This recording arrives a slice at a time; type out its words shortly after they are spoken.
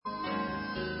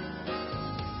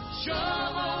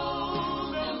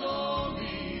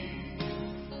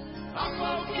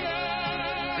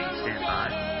stand by.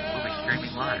 We'll be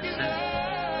streaming live soon.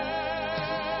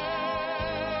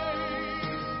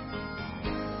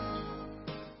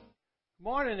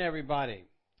 Morning, everybody.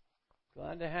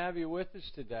 Glad to have you with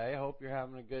us today. I hope you're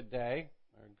having a good day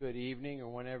or a good evening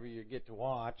or whenever you get to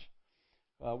watch.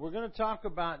 We're going to talk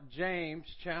about James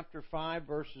chapter 5,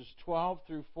 verses 12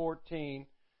 through 14.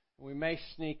 We may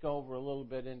sneak over a little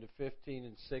bit into 15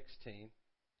 and 16.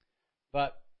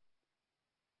 But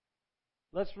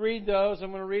let's read those.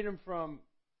 I'm going to read them from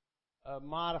a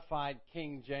modified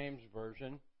King James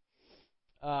Version.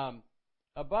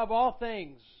 Above all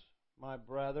things, my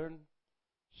brethren,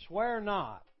 swear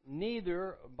not,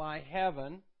 neither by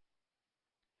heaven,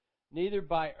 neither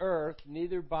by earth,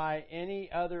 neither by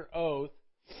any other oath,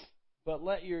 but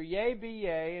let your yea be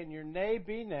yea, and your nay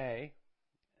be nay,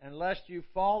 and lest you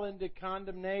fall into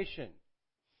condemnation.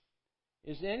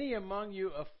 Is any among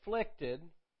you afflicted?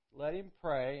 Let him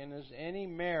pray. And is any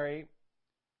merry?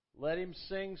 Let him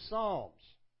sing psalms.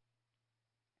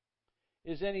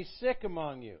 Is any sick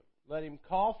among you? Let him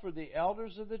call for the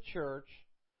elders of the church,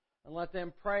 and let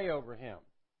them pray over him,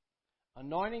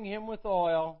 anointing him with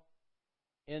oil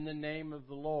in the name of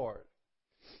the Lord.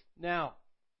 Now,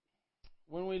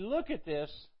 when we look at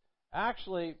this,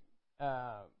 actually,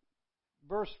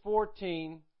 verse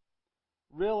 14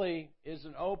 really is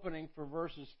an opening for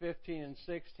verses 15 and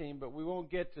 16, but we won't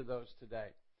get to those today.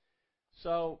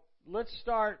 So let's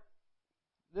start.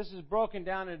 This is broken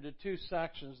down into two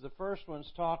sections. The first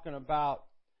one's talking about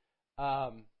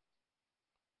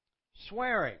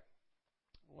swearing.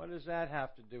 What does that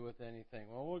have to do with anything?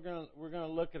 Well, we're going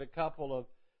to look at a couple of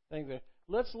things there.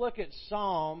 Let's look at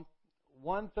Psalm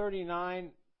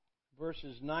 139,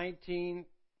 verses 19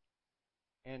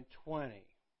 and 20.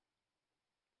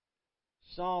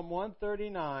 Psalm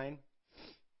 139,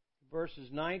 verses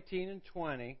 19 and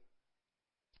 20.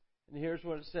 And here's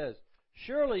what it says.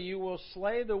 Surely you will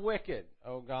slay the wicked,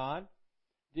 O God.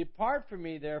 Depart from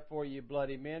me, therefore, ye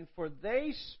bloody men, for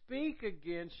they speak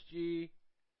against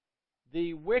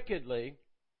thee wickedly,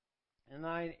 and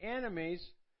thine enemies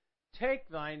take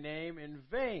thy name in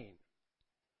vain.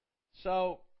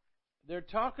 So, they're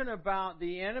talking about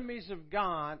the enemies of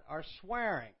God are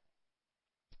swearing,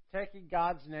 taking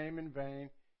God's name in vain,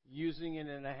 using it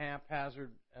in a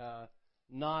haphazard,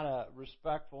 not a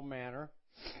respectful manner.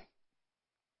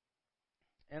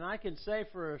 And I can say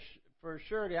for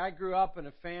surety, I grew up in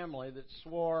a family that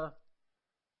swore,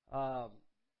 how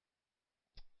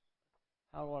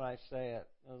would I say it?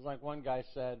 It was like one guy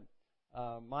said,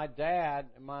 my dad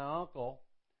and my uncle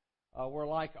were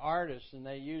like artists, and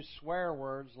they used swear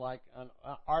words like an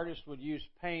artist would use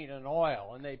paint and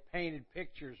oil, and they painted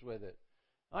pictures with it.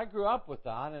 I grew up with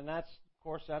that, and that's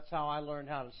how I learned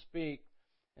how to speak.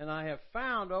 And I have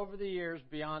found over the years,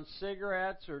 beyond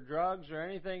cigarettes or drugs or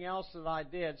anything else that I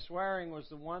did, swearing was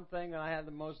the one thing that I had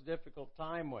the most difficult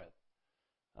time with.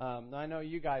 I know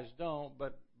you guys don't,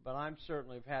 but I'm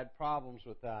certainly have had problems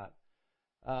with that.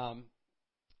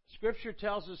 Scripture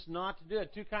tells us not to do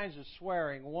it. Two kinds of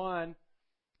swearing. One,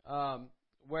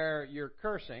 where you're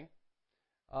cursing.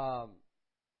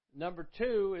 Number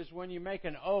two is when you make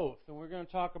an oath, and we're going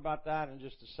to talk about that in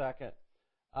just a second.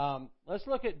 Let's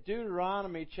look at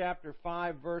Deuteronomy chapter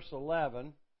 5, verse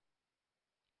 11.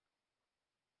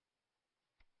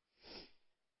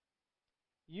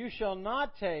 You shall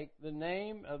not take the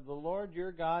name of the Lord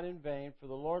your God in vain, for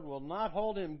the Lord will not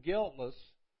hold him guiltless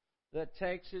that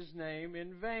takes his name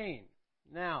in vain.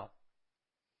 Now,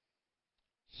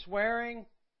 swearing,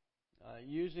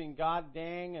 using God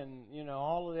dang and,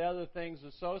 all of the other things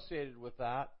associated with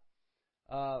that,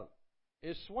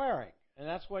 is swearing. And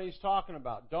that's what he's talking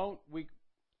about. We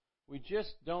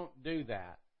just don't do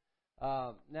that.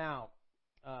 Now,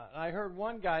 I heard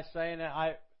one guy saying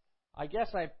that I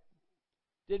guess I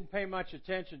didn't pay much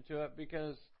attention to it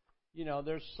because,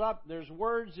 there's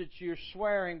words that you're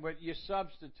swearing, but you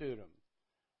substitute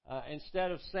them.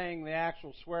 Instead of saying the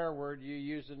actual swear word, you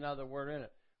use another word in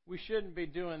it. We shouldn't be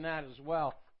doing that as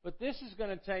well. But this is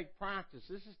going to take practice.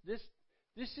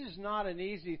 This is not an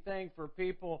easy thing for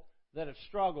people that have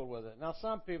struggled with it. Now,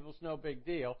 some people it's no big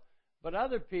deal, but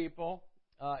other people,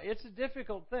 it's a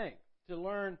difficult thing to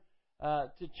learn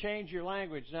to change your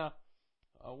language. Now,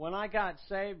 when I got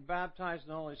saved, baptized in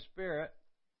the Holy Spirit,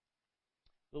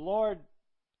 the Lord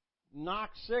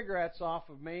knocked cigarettes off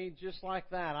of me just like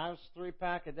that. I was a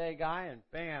 3-pack-a-day guy, and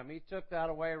bam, He took that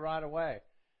away right away.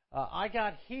 I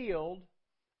got healed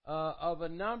of a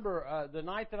number, the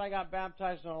night that I got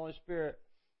baptized in the Holy Spirit,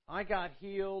 I got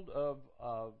healed of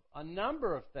a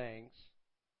number of things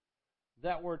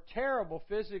that were terrible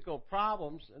physical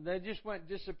problems, and they just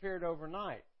disappeared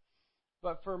overnight.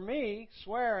 But for me,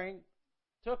 swearing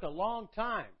took a long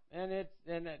time, and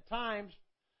at times,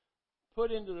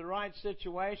 put into the right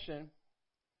situation,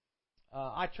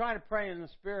 I try to pray in the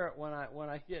Spirit when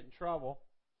I get in trouble.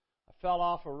 I fell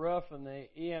off a roof, and the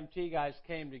EMT guys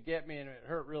came to get me, and it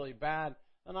hurt really bad.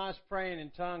 And I was praying in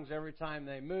tongues every time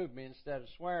they moved me instead of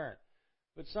swearing.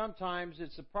 But sometimes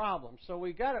it's a problem. So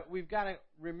we've got to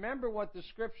remember what the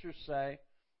Scriptures say,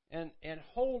 and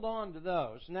hold on to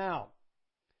those. Now,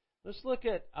 let's look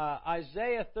at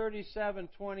Isaiah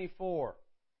 37:24.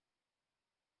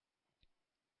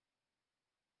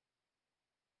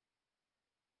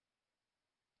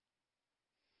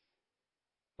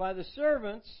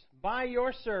 By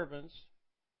your servants,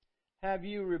 have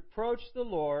you reproached the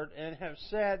Lord and have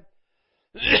said,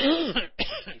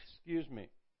 excuse me,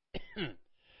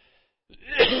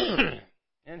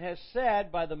 and has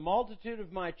said, by the multitude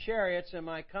of my chariots am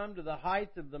I come to the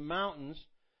height of the mountains,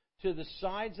 to the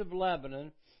sides of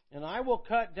Lebanon, and I will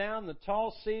cut down the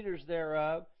tall cedars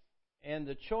thereof, and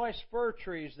the choice fir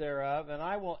trees thereof, and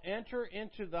I will enter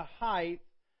into the height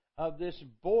of this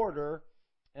border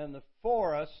and the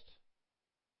forest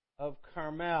of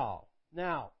Carmel.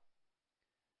 Now,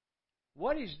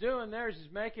 what he's doing there is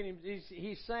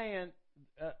he's saying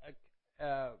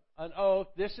an oath.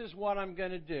 This is what I'm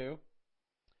going to do.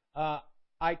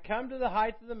 I come to the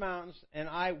height of the mountains, and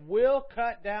I will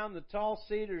cut down the tall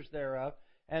cedars thereof,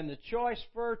 and the choice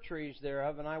fir trees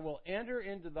thereof, and I will enter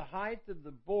into the height of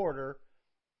the border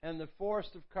and the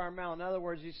forest of Carmel. In other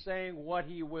words, he's saying what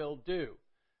he will do.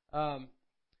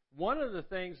 One of the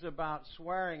things about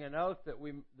swearing an oath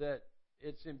that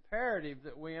it's imperative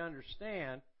that we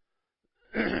understand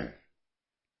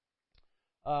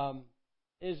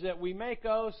is that we make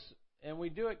oaths and we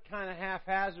do it kind of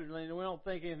haphazardly and we don't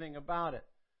think anything about it.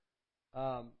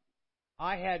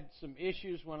 I had some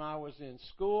issues when I was in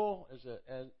school,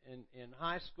 in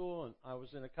high school, and I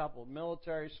was in a couple of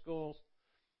military schools,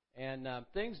 and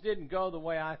things didn't go the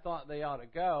way I thought they ought to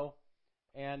go.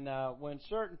 And when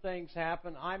certain things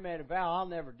happen, I made a vow, I'll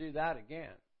never do that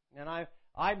again. And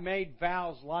I made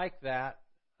vows like that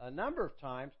a number of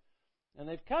times, and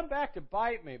they've come back to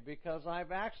bite me because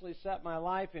I've actually set my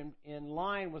life in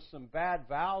line with some bad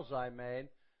vows I made,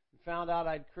 and found out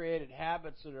I'd created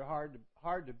habits that are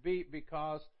hard to beat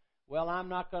because, well, I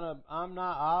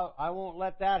won't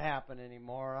let that happen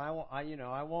anymore.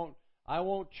 I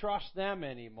won't trust them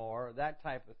anymore. That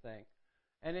type of thing.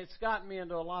 And it's gotten me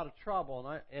into a lot of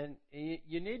trouble, and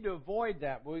you need to avoid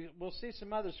that. We'll see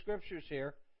some other scriptures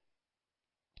here.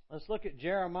 Let's look at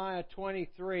Jeremiah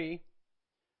 23,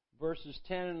 verses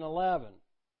 10 and 11.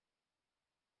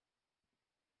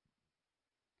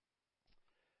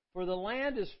 For the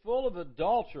land is full of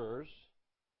adulterers,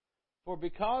 for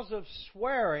because of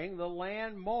swearing the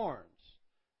land mourns.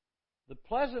 The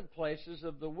pleasant places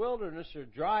of the wilderness are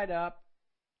dried up,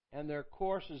 and their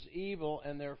course is evil,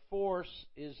 and their force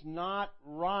is not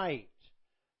right.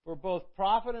 For both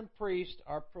prophet and priest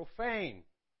are profane.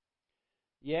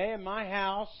 Yea, in my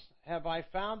house have I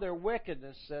found their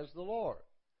wickedness, says the Lord.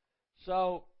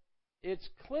 So, it's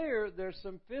clear there's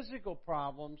some physical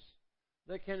problems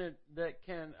that can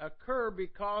occur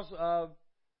because of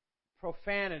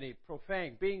profanity,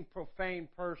 being a profane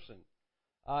person,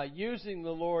 using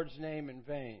the Lord's name in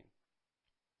vain.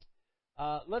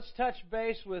 Let's touch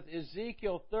base with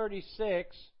Ezekiel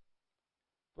 36,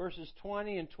 verses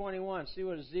 20 and 21. See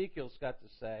what Ezekiel's got to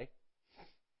say.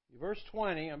 Verse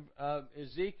 20 of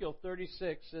Ezekiel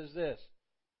 36 says this.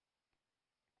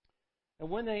 And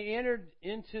when they entered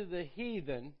into the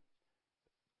heathen,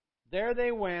 there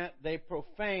they went, they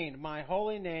profaned my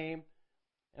holy name.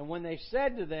 And when they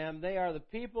said to them, they are the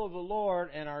people of the Lord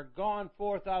and are gone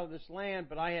forth out of this land,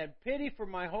 but I had pity for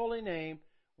my holy name,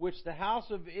 which the house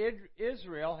of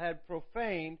Israel had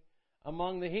profaned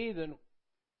among the heathen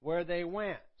where they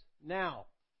went. Now,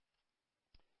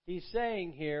 he's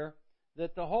saying here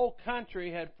that the whole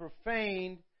country had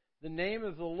profaned the name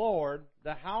of the Lord.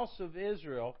 The house of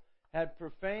Israel had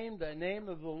profaned the name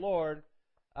of the Lord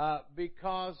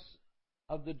because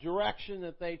of the direction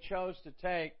that they chose to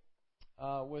take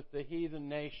with the heathen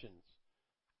nations,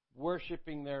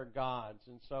 worshiping their gods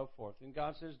and so forth. And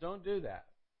God says, don't do that.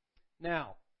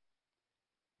 Now,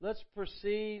 let's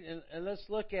proceed and let's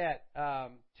look at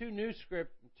two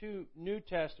New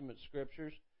Testament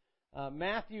scriptures.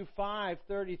 Matthew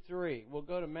 5:33. We'll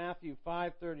go to Matthew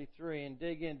 5:33 and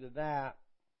dig into that.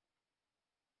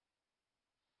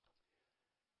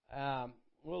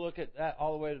 We'll look at that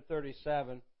all the way to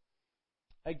 37.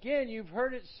 Again, you've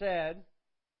heard it said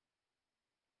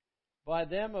by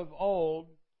them of old,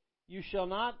 You shall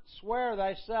not swear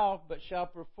thyself, but shall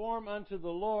perform unto the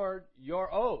Lord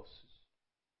your oaths.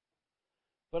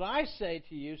 But I say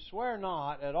to you, swear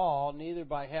not at all, neither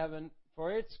by heaven,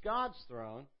 for it's God's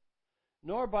throne,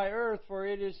 nor by earth, for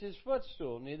it is his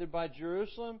footstool, neither by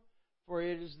Jerusalem, for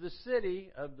it is the city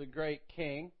of the great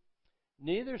King.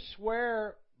 Neither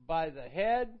swear by the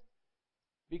head,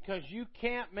 because you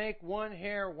can't make one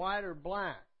hair white or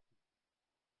black.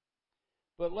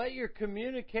 But let your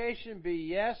communication be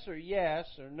yes, or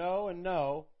no, and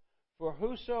no, for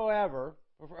whatsoever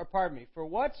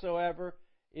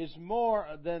is more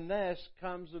than this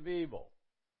comes of evil.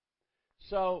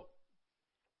 So,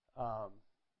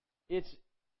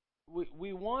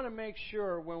 we want to make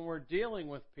sure when we're dealing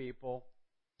with people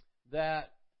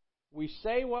that we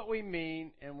say what we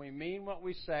mean and we mean what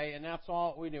we say, and that's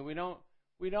all we do. We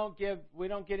don't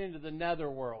get into the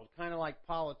netherworld, kind of like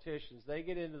politicians. They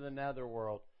get into the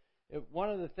netherworld.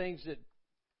 One of the things that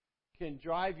can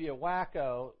drive you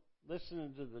wacko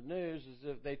listening to the news is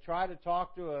if they try to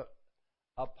talk to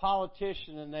a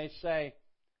politician and they say,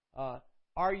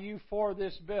 are you for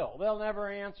this bill? They'll never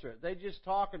answer it. They just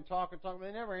talk and talk and talk.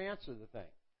 They never answer the thing.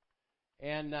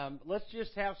 And let's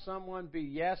just have someone be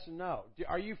yes and no.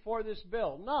 Are you for this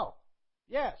bill? No.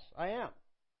 Yes, I am.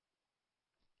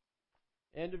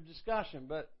 End of discussion.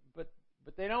 But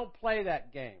they don't play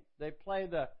that game. They play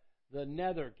the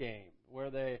nether game where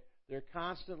they're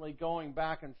constantly going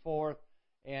back and forth,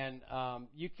 and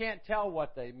you can't tell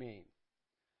what they mean.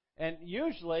 And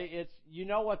usually it's you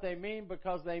know what they mean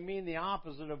because they mean the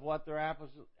opposite of what they're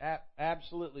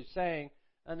absolutely saying,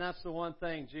 and that's the one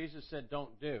thing Jesus said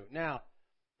don't do. Now,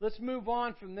 let's move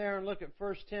on from there and look at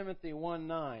 1 Timothy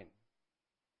 1:9.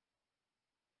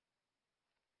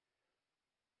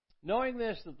 Knowing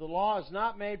this, that the law is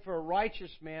not made for a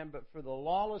righteous man, but for the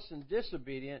lawless and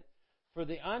disobedient, for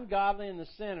the ungodly and the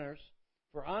sinners,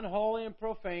 for unholy and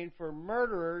profane, for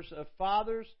murderers of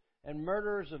fathers and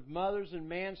murderers of mothers and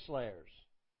manslayers.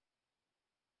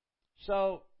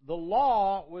 So the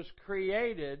law was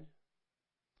created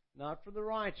not for the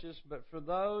righteous, but for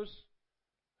those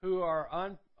who are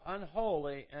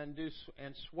unholy and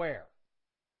swear.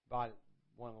 By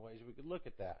one of the ways we could look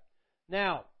at that.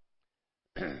 Now,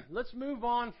 let's move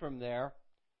on from there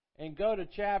and go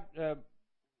to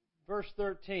verse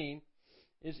 13.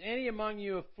 Is any among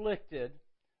you afflicted?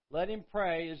 Let him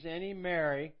pray. Is any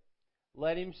merry?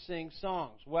 Let him sing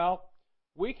songs. Well,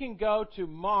 we can go to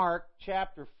Mark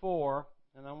chapter 4,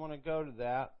 and I want to go to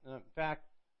that. And in fact,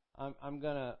 I'm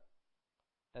going to,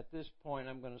 at this point,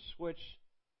 I'm going to switch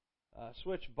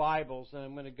Bibles, and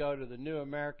I'm going to go to the New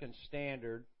American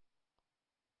Standard.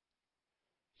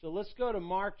 So let's go to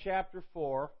Mark chapter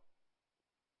 4.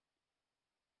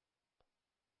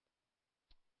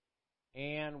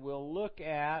 And we'll look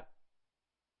at,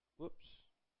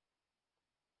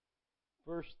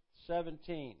 verse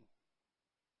 17.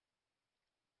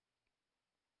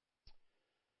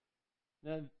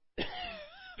 Now,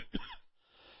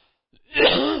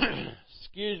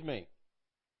 excuse me.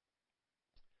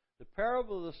 The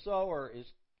parable of the sower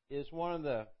is one of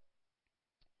the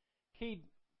key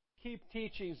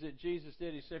teachings that Jesus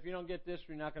did. He said, if you don't get this,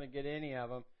 you're not going to get any of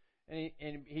them.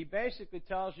 And he basically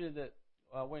tells you that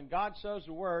when God sows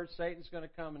the word, Satan's going to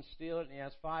come and steal it, and he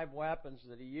has 5 weapons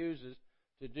that he uses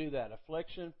to do that.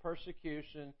 Affliction,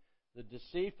 persecution, the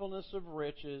deceitfulness of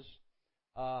riches,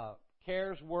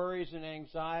 cares, worries, and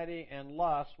anxiety, and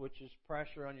lust, which is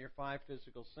pressure on your 5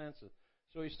 physical senses.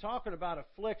 So he's talking about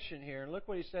affliction here. And look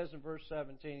what he says in verse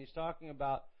 17. He's talking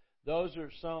about those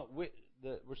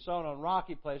that were sown on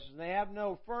rocky places. And they have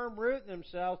no firm root in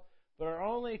themselves, but are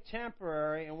only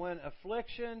temporary. And when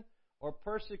affliction or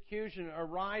persecution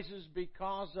arises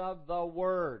because of the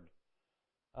word.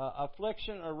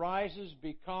 Affliction arises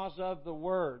because of the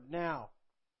word. Now,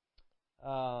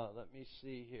 let me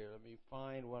see here. Let me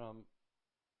find what I'm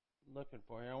looking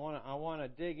for here. I want to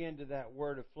dig into that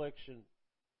word affliction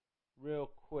real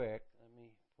quick. Let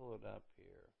me pull it up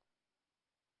here.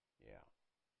 Yeah.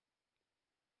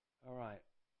 All right.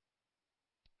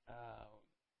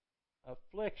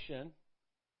 Affliction.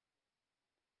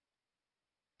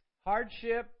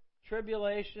 Hardship,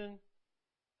 tribulation,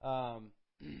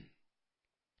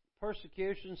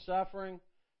 persecution, suffering,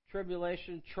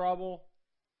 tribulation, trouble,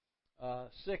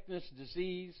 sickness,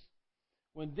 disease.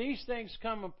 When these things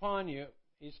come upon you,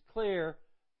 it's clear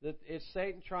that it's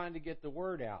Satan trying to get the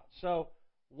word out. So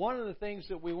one of the things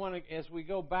that we want to, as we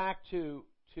go back to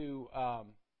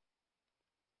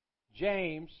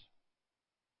James,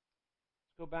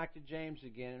 let's go back to James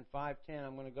again in 5:10.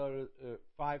 I'm going to go to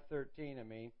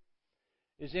 5:13.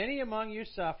 Is any among you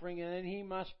suffering, and then he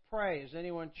must pray? Is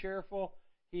anyone cheerful?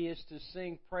 he is to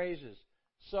sing praises.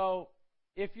 So,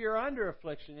 if you're under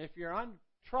affliction, if you're in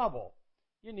trouble,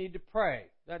 you need to pray.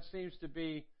 That seems to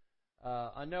be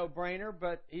a no-brainer,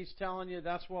 but he's telling you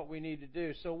that's what we need to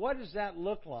do. So what does that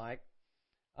look like?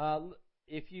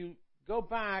 If you go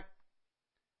back,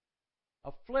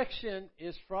 affliction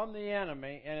is from the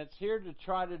enemy, and it's here to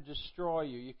try to destroy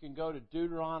you. You can go to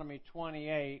Deuteronomy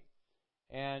 28,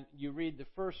 and you read the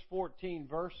first 14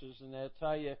 verses, and they'll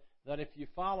tell you that if you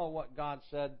follow what God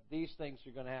said, these things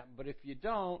are going to happen. But if you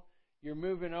don't, you're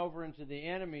moving over into the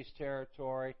enemy's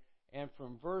territory, and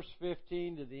from verse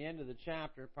 15 to the end of the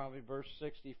chapter, probably verse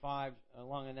 65,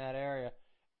 along in that area,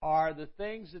 are the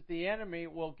things that the enemy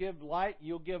will give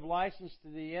you'll give license to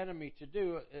the enemy to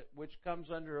do, which comes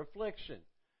under affliction.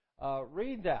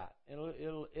 Read that.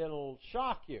 It'll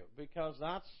shock you, because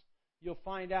you'll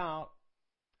find out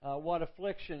what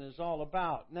affliction is all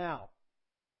about. Now,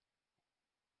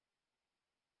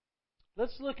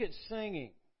 let's look at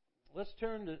singing. Let's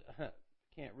turn to...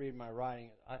 can't read my writing.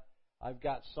 I've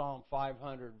got Psalm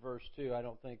 500, verse 2. I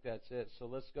don't think that's it. So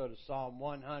let's go to Psalm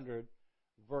 100,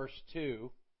 verse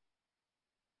 2.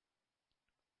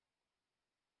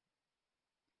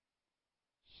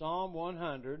 Psalm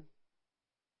 100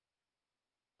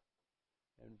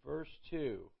 and verse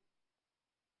 2.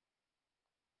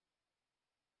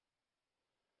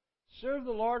 Serve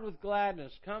the Lord with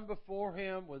gladness. Come before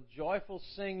Him with joyful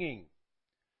singing.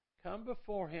 Come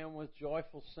before Him with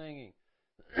joyful singing.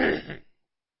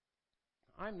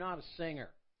 I'm not a singer.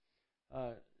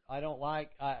 I don't like...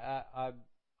 I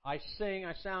sing.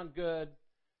 I sound good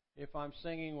if I'm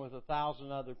singing with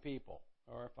 1,000 other people,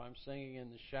 or if I'm singing in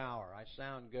the shower. I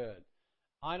sound good.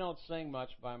 I don't sing much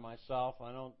by myself.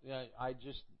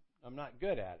 I'm not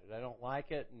good at it. I don't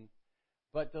like it.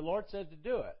 But the Lord said to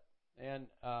do it. And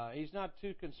He's not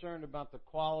too concerned about the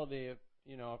quality of,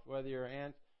 whether you're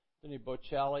Anthony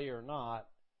Bocelli or not.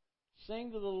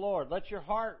 Sing to the Lord. Let your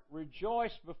heart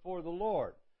rejoice before the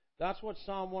Lord. That's what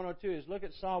Psalm 102 is. Look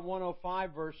at Psalm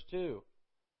 105, verse 2.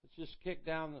 Let's just kick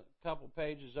down a couple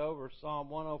pages over.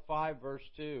 Psalm 105, verse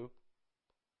 2.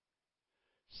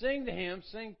 Sing to Him,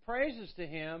 sing praises to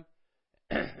Him,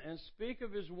 and speak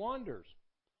of His wonders.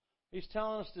 He's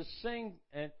telling us to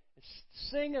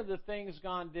sing of the things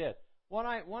God did.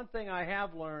 One thing I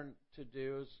have learned to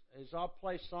do is I'll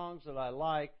play songs that I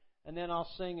like, and then I'll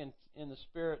sing in the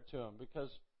Spirit to them, because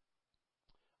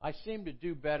I seem to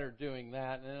do better doing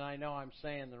that, and then I know I'm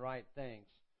saying the right things.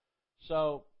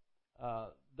 So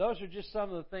those are just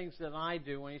some of the things that I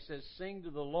do when He says sing to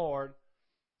the Lord.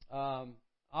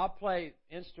 I'll play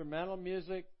instrumental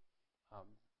music,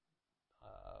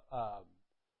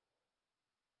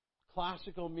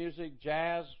 classical music,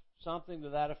 jazz, something to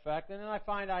that effect, and then I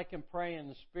find I can pray in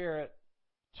the Spirit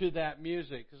to that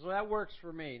music, because that works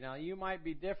for me. Now, you might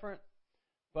be different,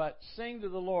 but sing to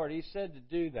the Lord. He said to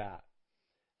do that.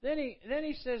 Then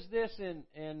he says this in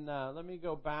let me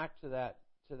go back to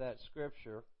that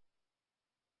scripture.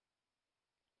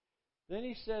 Then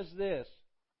he says this: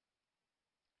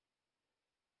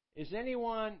 is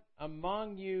anyone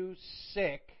among you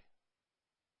sick?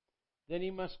 Then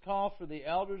he must call for the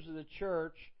elders of the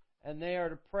church, and they are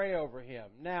to pray over him.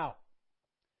 Now,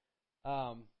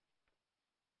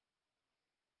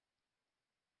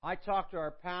 I talked to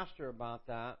our pastor about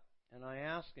that, and I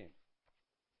asked him,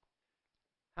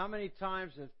 how many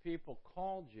times have people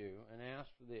called you and asked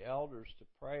for the elders to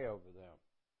pray over them?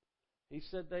 He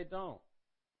said they don't.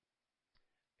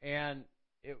 And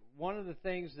one of the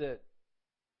things that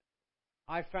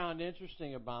I found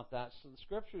interesting about that, so the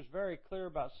Scripture is very clear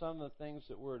about some of the things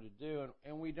that we're to do,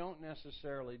 and we don't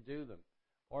necessarily do them.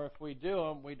 Or if we do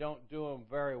them, we don't do them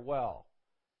very well.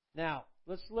 Now,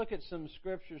 let's look at some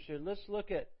Scriptures here. Let's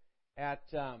look at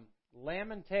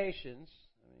Lamentations.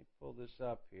 Let me pull this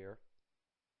up here.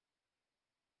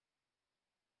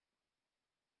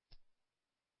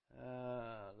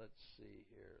 Let's see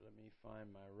here. Let me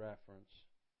find my reference.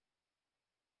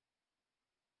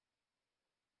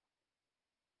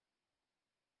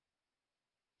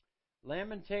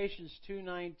 Lamentations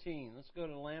 2:19. Let's go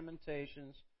to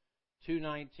Lamentations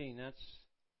 2:19. That's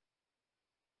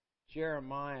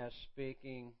Jeremiah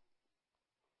speaking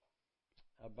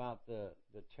about the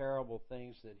terrible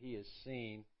things that he has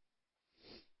seen.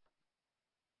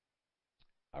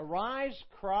 Arise,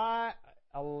 cry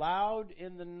aloud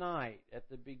in the night, at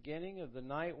the beginning of the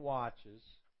night watches.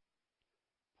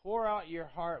 Pour out your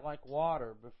heart like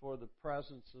water before the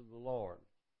presence of the Lord.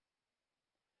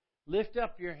 Lift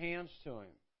up your hands to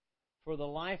Him for the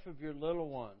life of your little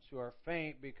ones who are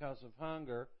faint because of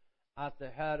hunger at the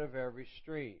head of every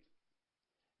street.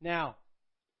 Now,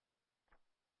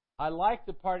 I like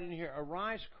the part in here,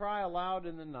 arise, cry aloud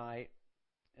in the night,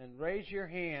 and raise your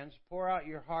hands, pour out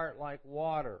your heart like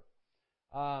water.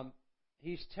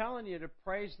 He's telling you to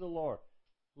praise the Lord.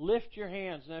 Lift your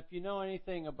hands. Now, if you know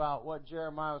anything about what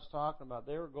Jeremiah was talking about,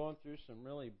 they were going through some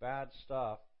really bad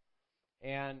stuff.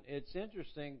 And it's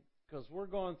interesting because we're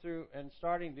going through and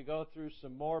starting to go through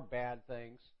some more bad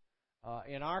things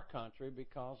in our country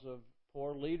because of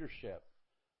poor leadership.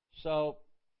 So,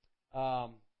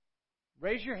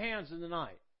 raise your hands in the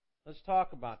night. Let's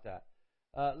talk about that.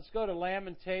 Let's go to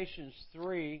Lamentations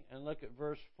 3 and look at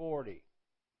verse 40.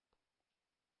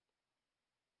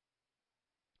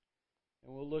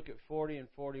 And we'll look at 40 and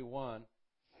 41.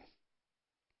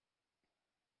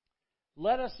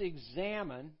 Let us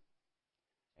examine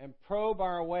and probe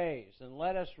our ways, and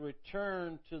let us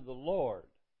return to the Lord.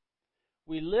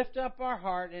 We lift up our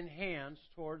heart and hands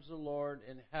towards the Lord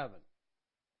in heaven,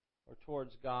 or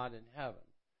towards God in heaven.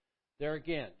 There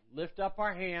again, lift up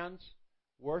our hands,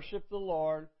 worship the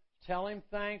Lord, tell Him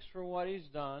thanks for what He's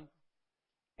done,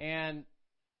 and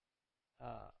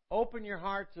open your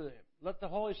heart to Him. Let the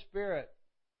Holy Spirit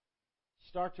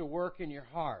start to work in your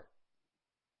heart.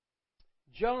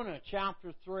 Jonah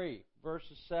chapter 3,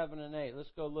 verses 7 and 8.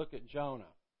 Let's go look at Jonah.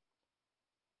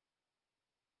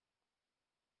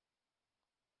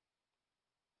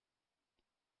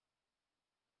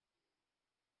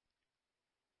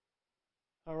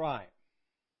 All right.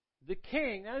 The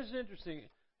king, that is interesting.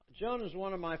 Jonah is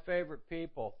one of my favorite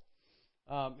people.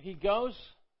 He goes,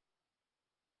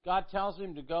 God tells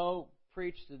him to go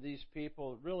preach to these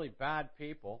people, really bad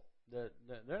people. They're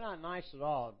not nice at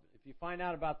all. If you find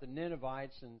out about the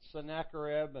Ninevites and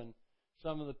Sennacherib and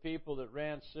some of the people that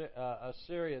ran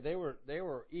Assyria, they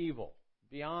were evil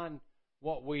beyond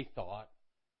what we thought.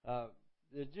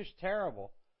 They're just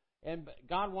terrible. And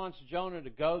God wants Jonah to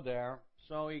go there,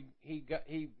 so he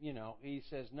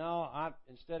says, no,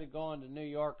 instead of going to New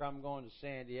York, I'm going to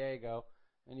San Diego.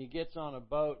 And he gets on a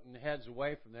boat and heads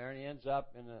away from there, and he ends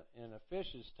up in a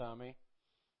fish's tummy.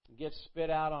 Gets spit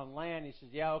out on land. He says,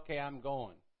 yeah, okay, I'm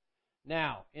going.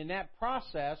 Now, in that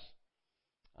process,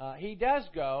 he does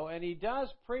go, and he does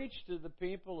preach to the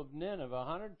people of Nineveh,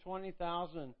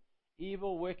 120,000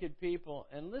 evil, wicked people.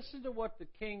 And listen to what the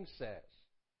king says.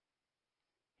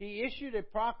 He issued a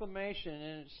proclamation,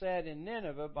 and it said, in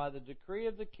Nineveh, by the decree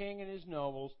of the king and his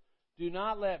nobles, do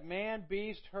not let man,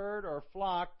 beast, herd, or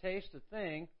flock taste a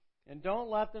thing, and don't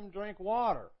let them drink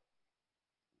water.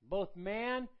 Both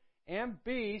man and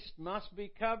beast must be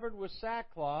covered with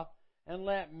sackcloth, and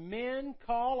let men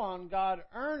call on God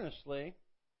earnestly,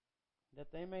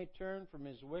 that they may turn from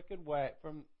his wicked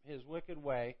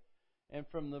way, and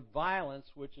from the violence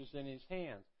which is in his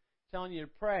hands. I'm telling you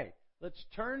to pray. Let's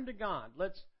turn to God.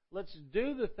 Let's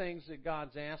do the things that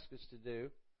God's asked us to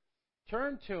do.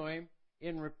 Turn to Him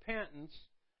in repentance,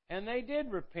 and they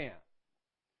did repent.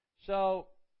 So,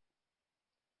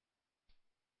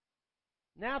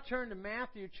 now turn to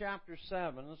Matthew chapter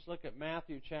 7. Let's look at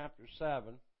Matthew chapter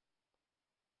 7.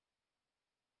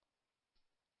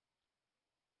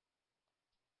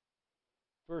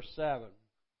 Verse 7.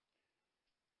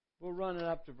 We'll run it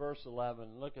up to verse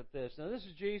 11. Look at this. Now, this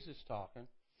is Jesus talking.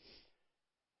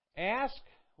 Ask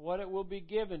what it will be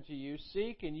given to you.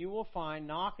 Seek and you will find.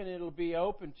 Knock and it will be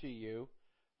open to you.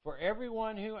 For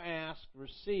everyone who asks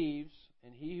receives,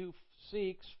 and he who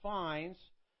seeks finds,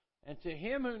 and to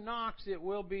him who knocks it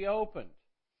will be opened.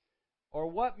 Or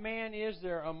what man is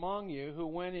there among you who,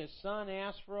 when his son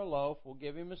asks for a loaf, will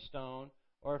give him a stone?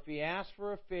 Or if he asks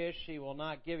for a fish, he will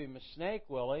not give him a snake,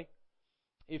 will he?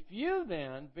 If you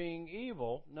then, being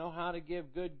evil, know how to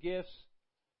give good gifts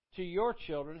to your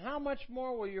children, how much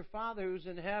more will your Father who's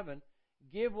in heaven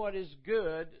give what is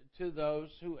good to those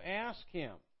who ask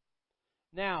Him?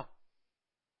 Now,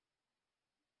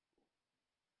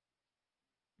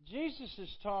 Jesus has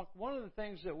talked, one of the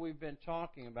things that we've been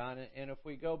talking about, and if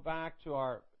we go back to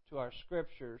our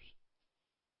scriptures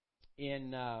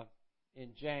in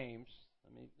James,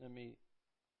 let me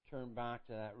turn back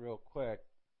to that real quick.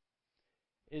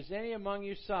 Is any among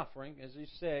you suffering? Is he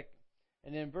sick?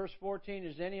 And in verse 14,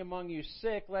 is any among you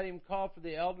sick? Let him call for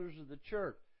the elders of the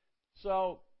church.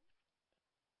 So,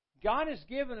 God has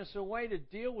given us a way to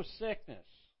deal with sickness.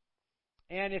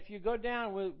 And if you go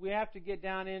down, we have to get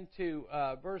down into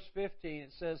verse 15.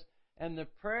 It says, and the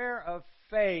prayer of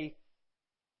faith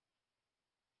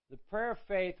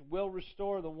will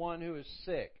restore the one who is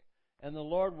sick, and the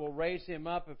Lord will raise him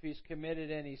up if he's committed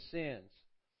any sins.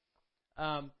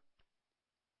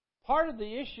 Part of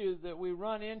the issue that we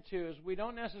run into is we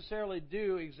don't necessarily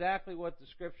do exactly what the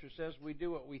Scripture says. We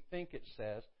do what we think it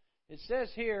says. It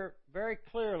says here very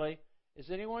clearly, Is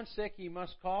anyone sick? He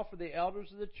must call for the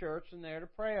elders of the church, and they are to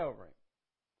pray over him.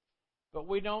 But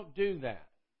we don't do that.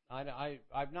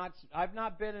 I've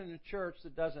not been in a church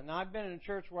that doesn't. Now, I've been in a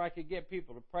church where I could get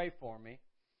people to pray for me,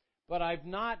 but I've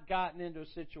not gotten into a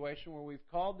situation where we've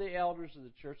called the elders of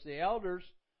the church. The elders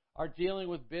are dealing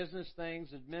with business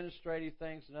things, administrative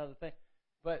things, and other things.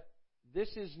 But this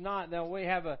is not. Now, we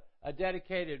have a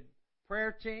dedicated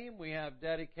prayer team. We have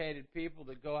dedicated people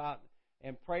that go out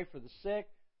and pray for the sick.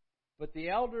 But the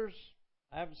elders,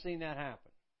 I haven't seen that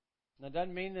happen. That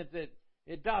doesn't mean that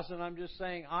it doesn't. I'm just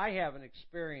saying I haven't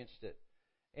experienced it.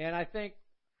 And I think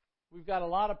we've got a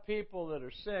lot of people that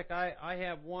are sick. I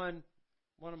have one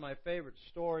of my favorite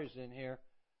stories in here.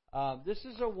 This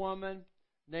is a woman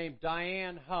named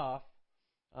Diane Huff.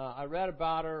 I read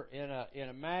about her in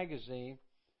a magazine.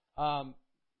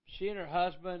 She and her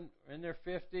husband are in their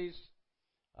 50s.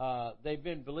 They've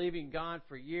been believing God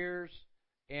for years.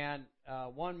 And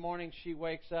one morning she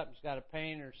wakes up and's got a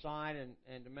pain in her side.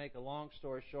 And to make a long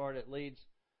story short, it leads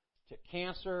to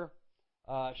cancer.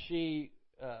 She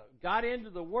got into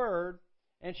the Word,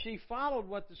 and she followed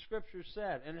what the Scripture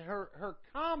said. And her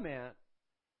comment,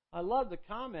 I love the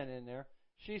comment in there.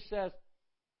 She says,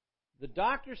 the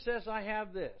doctor says I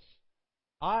have this.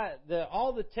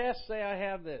 All the tests say I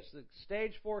have this. The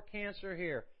stage 4 cancer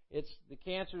here. The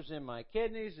cancer's in my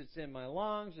kidneys, it's in my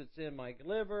lungs, it's in my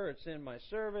liver, it's in my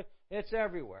cervix, it's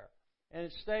everywhere. And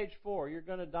it's stage 4. You're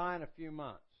going to die in a few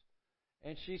months.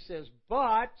 And she says,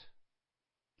 but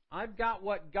I've got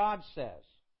what God says.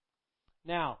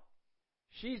 Now,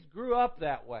 she grew up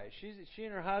that way. She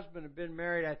and her husband have been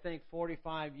married, I think,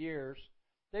 45 years.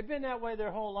 They've been that way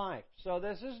their whole life. So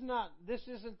this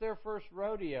isn't their first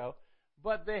rodeo,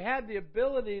 but they had the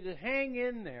ability to hang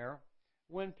in there.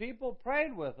 When people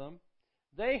prayed with them,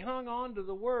 they hung on to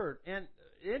the Word. And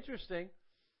interesting,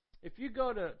 if you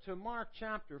go to Mark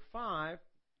chapter 5,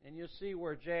 and you'll see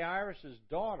where Jairus'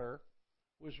 daughter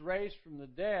was raised from the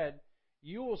dead,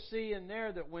 you will see in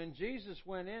there that when Jesus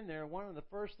went in there, one of the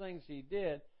first things he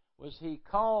did was he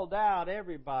called out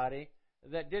everybody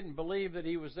that didn't believe that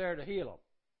he was there to heal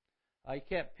them. He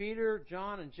kept Peter,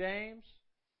 John, and James,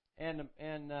 and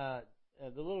the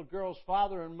little girl's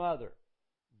father and mother.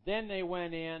 Then they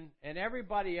went in, and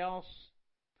everybody else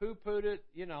poo-pooed it.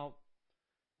 You know,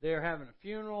 they're having a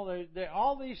funeral.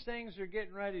 All these things are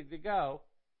getting ready to go,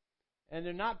 and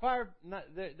they're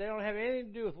they don't have anything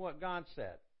to do with what God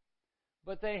said.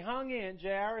 But they hung in,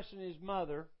 Jairus and his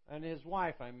mother, and his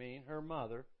wife, her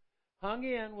mother, hung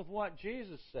in with what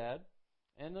Jesus said,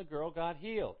 and the girl got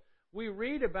healed. We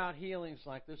read about healings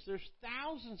like this. There's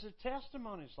thousands of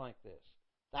testimonies like this.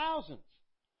 Thousands.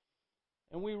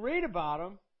 And we read about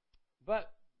them,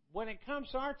 but when it comes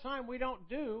to our time, we don't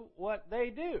do what they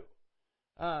do.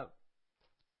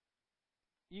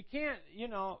 You can't,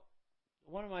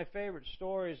 one of my favorite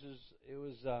stories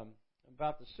was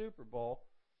about the Super Bowl.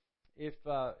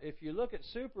 If you look at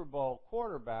Super Bowl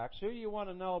quarterbacks, who do you want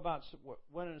to know about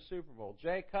winning a Super Bowl?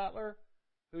 Jay Cutler,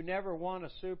 who never won a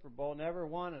Super Bowl, I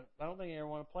don't think he ever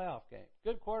won a playoff game.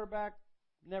 Good quarterback,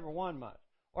 never won much.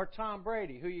 Or Tom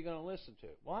Brady, who are you going to listen to?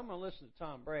 Well, I'm going to listen to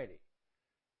Tom Brady.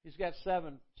 He's got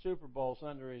 7 Super Bowls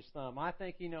under his thumb. I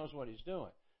think he knows what he's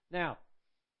doing. Now,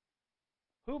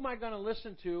 who am I going to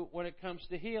listen to when it comes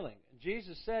to healing?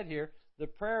 Jesus said here, the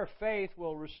prayer of faith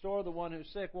will restore the one who's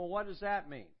sick. Well, what does that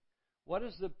mean? What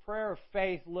does the prayer of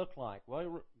faith look like?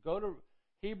 Well, go to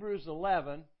Hebrews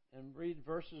 11 and read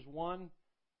verses 1.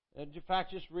 In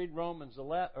fact, just read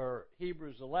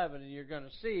Hebrews 11, and you're going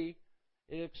to see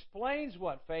it explains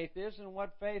what faith is and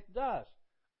what faith does.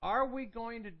 Are we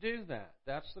going to do that?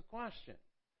 That's the question.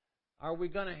 Are we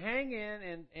going to hang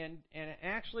in and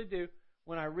actually do?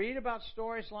 When I read about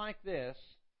stories like this,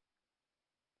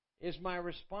 is my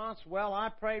response, well, I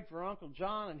prayed for Uncle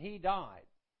John and he died,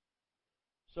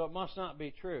 so it must not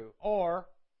be true. Or,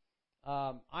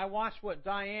 I watched what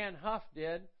Diane Huff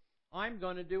did. I'm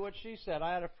going to do what she said.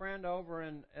 I had a friend over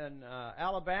in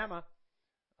Alabama,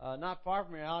 not far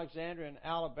from here, Alexandria in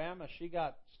Alabama. She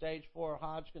got stage 4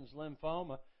 Hodgkin's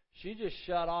lymphoma. She just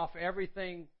shut off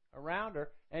everything around her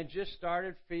and just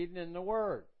started feeding in the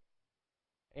Word.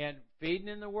 And feeding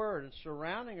in the Word and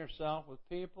surrounding herself with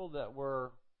people that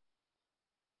were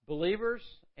believers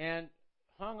and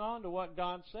hung on to what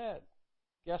God said.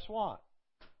 Guess what?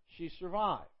 She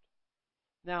survived.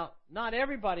 Now, not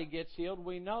everybody gets healed.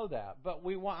 We know that, but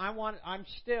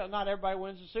not everybody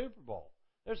wins a Super Bowl.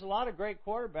 There's a lot of great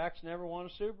quarterbacks never won a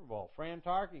Super Bowl. Fran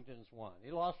Tarkenton's won.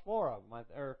 He lost 4 of them,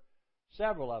 or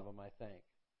several of them, I think.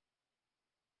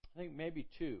 I think maybe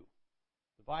 2.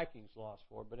 The Vikings lost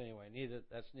 4, but anyway,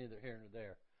 that's neither here nor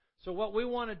there. So what we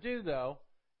want to do, though,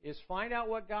 is find out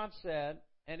what God said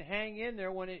and hang in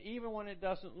there even when it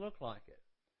doesn't look like it.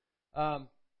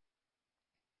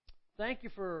 Thank you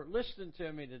for listening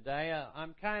to me today.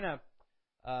 I'm kind of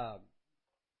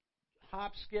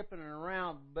hop skipping and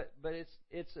around, but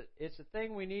it's a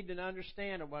thing we need to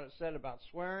understand of what it said about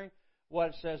swearing, what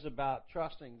it says about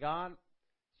trusting God.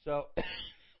 So,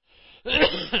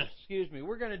 excuse me,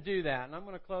 we're going to do that, and I'm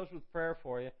going to close with prayer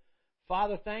for you.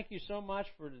 Father, thank you so much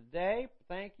for today.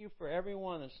 Thank you for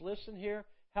everyone that's listened here.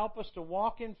 Help us to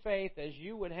walk in faith as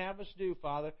you would have us do,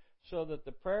 Father, so that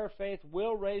the prayer of faith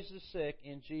will raise the sick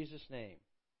in Jesus' name.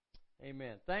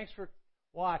 Amen. Thanks for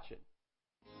watching.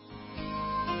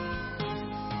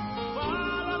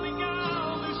 Fala, minha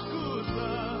alma,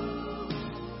 escuta.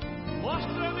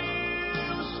 Mostra-me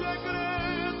os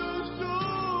segredos do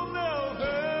meu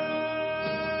rei.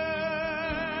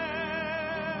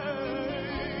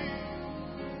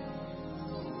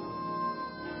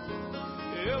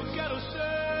 Eu quero ser